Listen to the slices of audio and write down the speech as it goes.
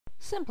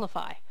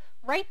Simplify.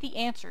 Write the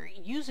answer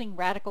using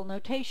radical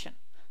notation.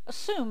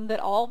 Assume that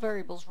all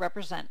variables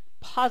represent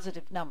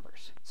positive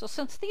numbers. So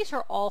since these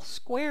are all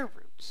square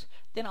roots,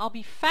 then I'll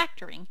be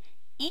factoring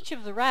each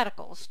of the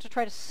radicals to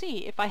try to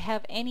see if I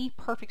have any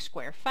perfect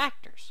square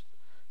factors.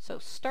 So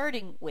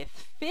starting with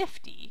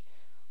 50,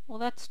 well,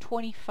 that's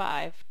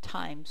 25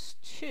 times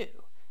 2.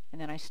 And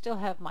then I still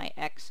have my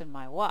x and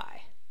my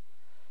y.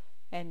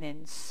 And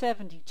then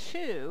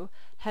 72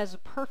 has a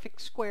perfect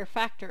square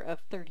factor of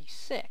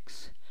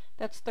 36.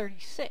 That's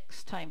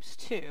 36 times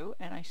 2,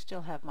 and I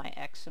still have my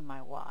x and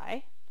my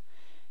y.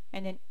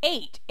 And then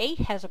 8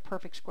 has a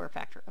perfect square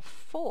factor of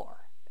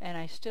 4, and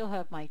I still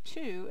have my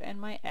 2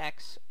 and my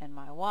x and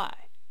my y.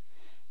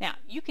 Now,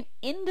 you can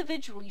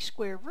individually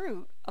square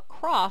root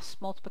across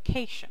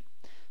multiplication.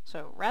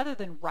 So rather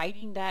than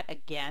writing that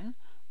again,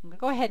 I'm going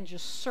to go ahead and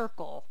just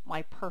circle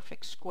my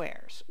perfect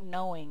squares,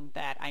 knowing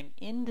that I'm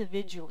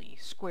individually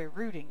square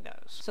rooting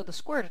those. So the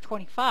square root of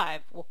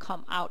 25 will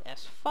come out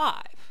as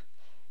 5.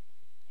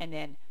 And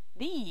then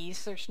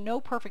these, there's no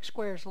perfect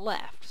squares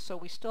left, so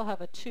we still have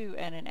a 2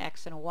 and an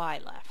x and a y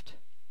left.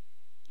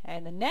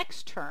 And the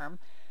next term,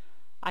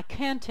 I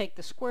can take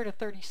the square root of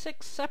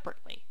 36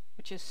 separately,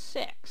 which is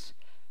 6.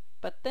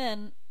 But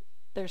then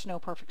there's no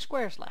perfect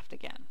squares left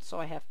again, so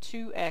I have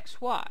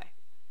 2xy.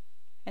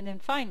 And then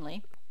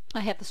finally, I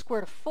have the square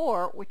root of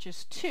 4, which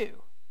is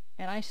 2,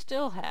 and I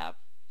still have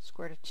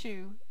square root of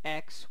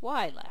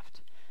 2xy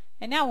left.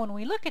 And now when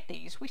we look at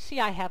these, we see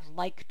I have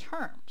like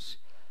terms.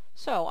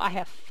 So I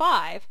have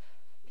 5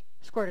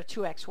 square root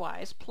of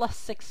 2xy's plus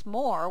 6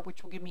 more,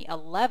 which will give me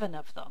 11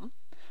 of them.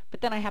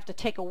 But then I have to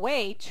take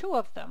away 2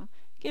 of them,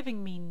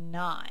 giving me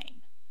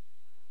 9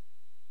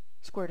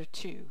 square root of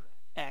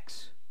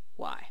 2xy.